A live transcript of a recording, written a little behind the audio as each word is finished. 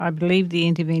I believe the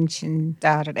intervention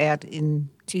started out in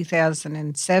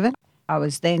 2007. I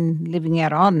was then living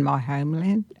out on my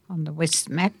homeland on the West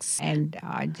Max, and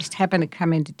I just happened to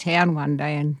come into town one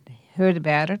day and heard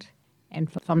about it. And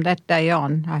from that day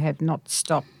on, I have not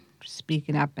stopped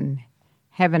speaking up and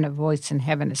having a voice and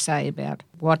having a say about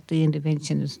what the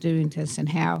intervention is doing to us and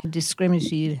how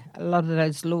discriminatory a lot of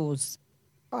those laws.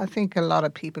 I think a lot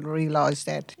of people realise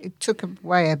that it took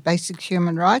away our basic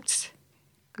human rights,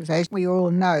 because as we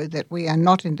all know that we are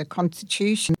not in the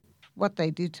Constitution. What they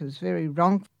did was very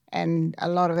wrong, and a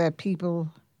lot of our people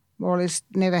more or less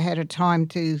never had a time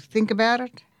to think about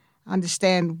it,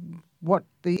 understand what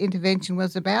the intervention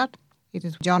was about. It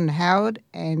is John Howard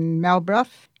and Mparrntwe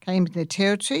came to the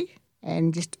territory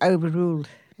and just overruled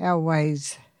our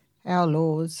ways, our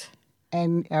laws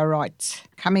and our rights.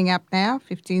 Coming up now,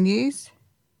 15 years.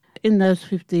 In those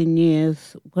 15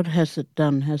 years, what has it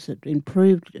done? Has it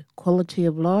improved quality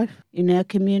of life in our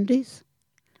communities?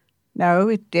 No,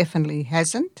 it definitely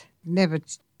hasn't. Never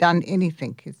done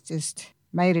anything. It's just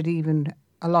made it even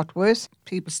a lot worse.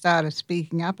 People started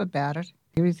speaking up about it.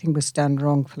 Everything was done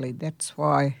wrongfully. That's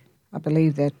why I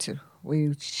believe that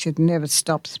we should never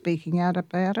stop speaking out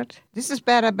about it. This is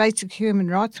about our basic human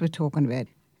rights we're talking about.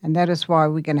 And that is why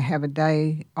we're going to have a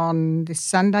day on this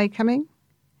Sunday coming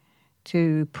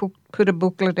to put a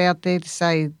booklet out there to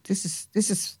say this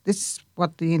is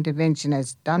what the intervention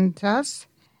has done to us,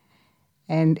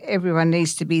 and everyone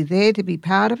needs to be there to be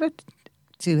part of it,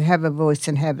 to have a voice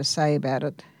and have a say about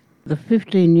it. The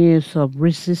 15 years of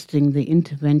resisting the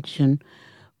intervention,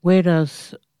 where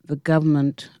does the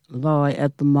government lie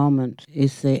at the moment?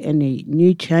 Is there any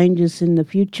new changes in the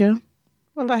future?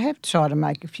 Well, they have tried to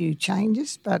make a few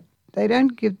changes, but they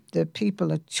don't give the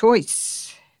people a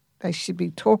choice. They should be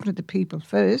talking to the people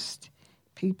first,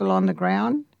 people on the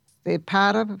ground. They're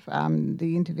part of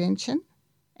the intervention,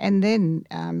 and then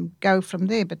go from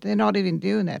there. But they're not even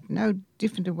doing that. No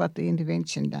different to what the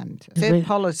intervention done. Their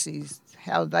policies,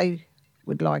 how they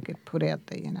would like it put out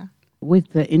there, you know.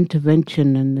 With the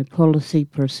intervention and the policy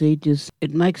procedures,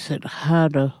 it makes it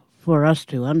harder for us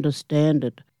to understand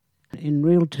it. In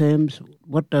real terms,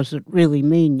 what does it really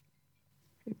mean?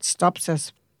 It stops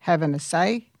us having a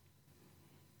say.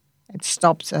 It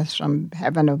stops us from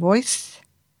having a voice.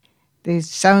 There's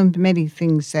so many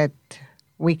things that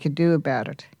we could do about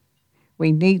it.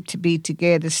 We need to be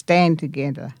together, stand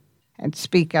together, and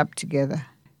speak up together.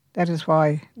 That is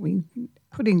why we're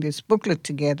putting this booklet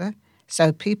together,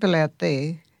 so people out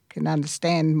there can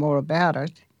understand more about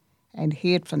it and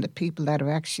hear it from the people that have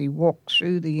actually walked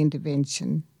through the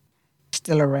intervention,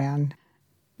 still around.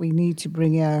 We need to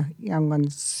bring our young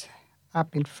ones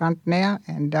up in front now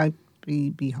and don't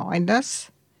be behind us.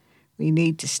 We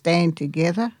need to stand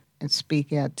together and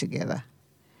speak out together.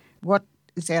 What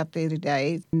is out there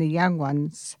today in the young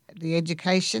ones, the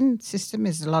education system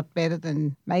is a lot better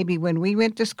than maybe when we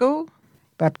went to school,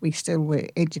 but we still were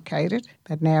educated.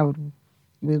 But now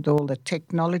with all the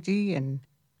technology and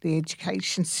the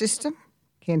education system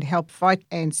can help fight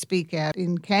and speak out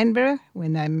in Canberra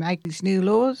when they make these new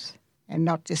laws, and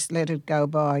not just let it go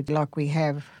by like we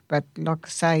have. But like I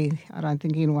say, I don't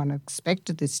think anyone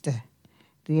expected the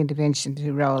intervention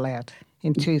to roll out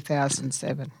in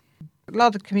 2007. A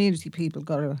lot of community people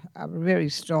got a very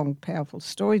strong, powerful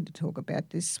story to talk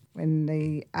about this when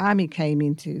the Army came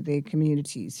into their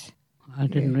communities. I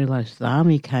didn't realise the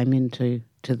Army came into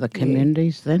the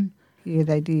communities then. Yeah,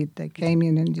 they did. They came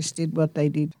in and just did what they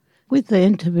did. With the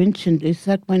intervention, is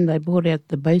that when they brought out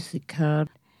the basic card?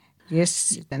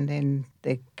 Yes, and then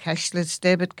the cashless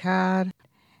debit card.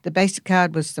 The basic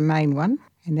card was the main one,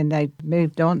 and then they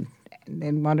moved on and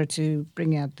then wanted to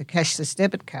bring out the cashless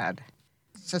debit card.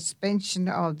 Suspension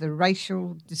of the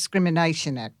Racial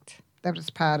Discrimination Act. That was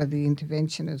part of the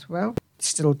intervention as well.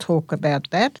 Still talk about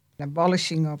that.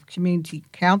 Abolishing of community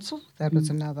council. That was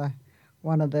another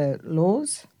one of the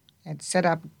laws. And set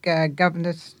up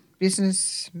governance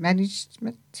business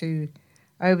management to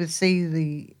oversee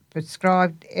the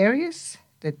prescribed areas,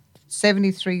 the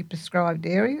 73 prescribed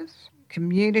areas,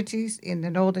 communities in the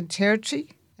Northern Territory,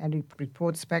 and it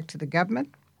reports back to the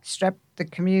government. Strapped the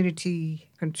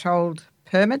community-controlled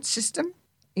permit system,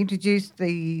 introduced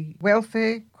the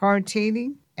welfare,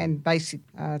 quarantining, and basic.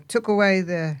 Took away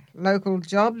the local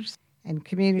jobs and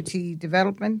community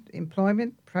development,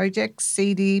 employment projects,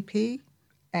 CDP,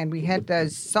 and we had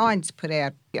those signs put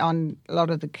out on a lot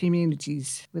of the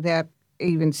communities without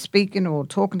even speaking or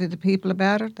talking to the people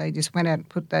about it. They just went out and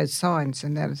put those signs,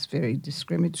 and that was very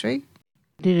discriminatory.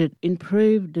 Did it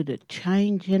improve? Did it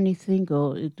change anything,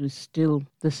 or it was still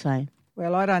the same?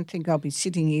 Well, I don't think I'll be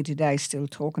sitting here today still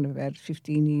talking about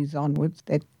 15 years onwards,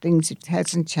 that things, it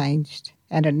hasn't changed.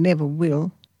 and it never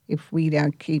will if we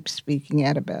don't keep speaking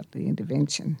out about the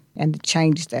intervention and the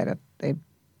change that they're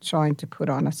trying to put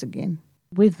on us again.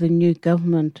 With the new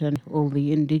government and all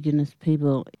the Indigenous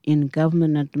people in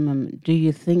government at the moment, do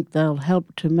you think they'll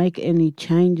help to make any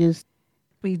changes?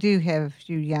 We do have a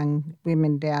few young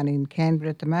women down in Canberra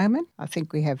at the moment. I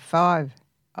think we have 5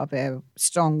 of our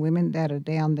strong women that are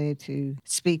down there to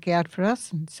speak out for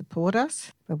us and support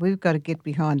us. But we've got to get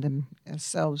behind them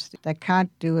ourselves. They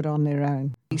can't do it on their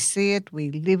own. We see it, we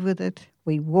live with it,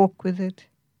 we walk with it.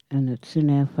 And it's in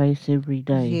our face every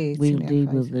day. Yeah, we deal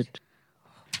with it.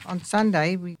 On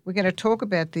Sunday, we're going to talk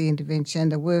about the intervention,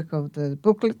 the work of the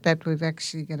booklet that we've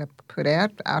actually going to put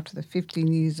out after the 15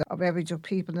 years of Aboriginal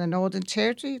people in the Northern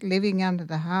Territory living under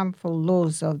the harmful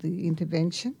laws of the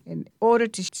intervention. In order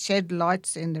to shed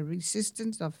lights in the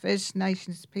resistance of First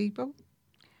Nations people,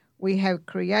 we have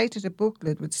created a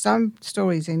booklet with some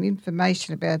stories and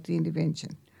information about the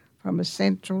intervention from a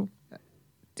central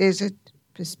desert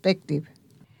perspective.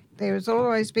 There has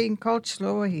always been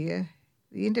cultural law here.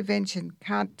 The intervention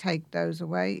can't take those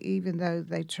away, even though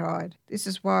they tried. This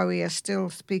is why we are still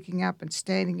speaking up and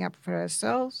standing up for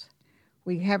ourselves.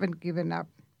 We haven't given up.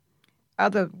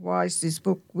 Otherwise, this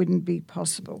book wouldn't be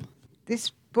possible.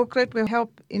 This booklet will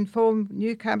help inform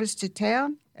newcomers to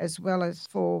town, as well as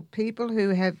for people who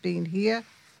have been here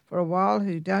for a while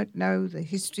who don't know the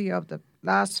history of the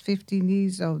last 15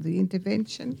 years of the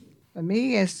intervention. For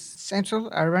me, as Central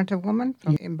Arunta woman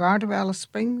from Mparrntwe, Alice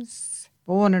Springs,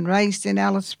 born and raised in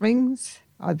Alice Springs,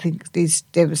 I think it is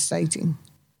devastating.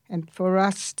 And for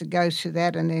us to go through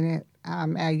that and then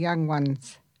our young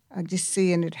ones are just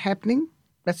seeing it happening.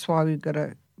 That's why we've got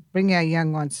to bring our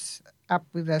young ones up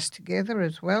with us together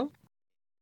as well.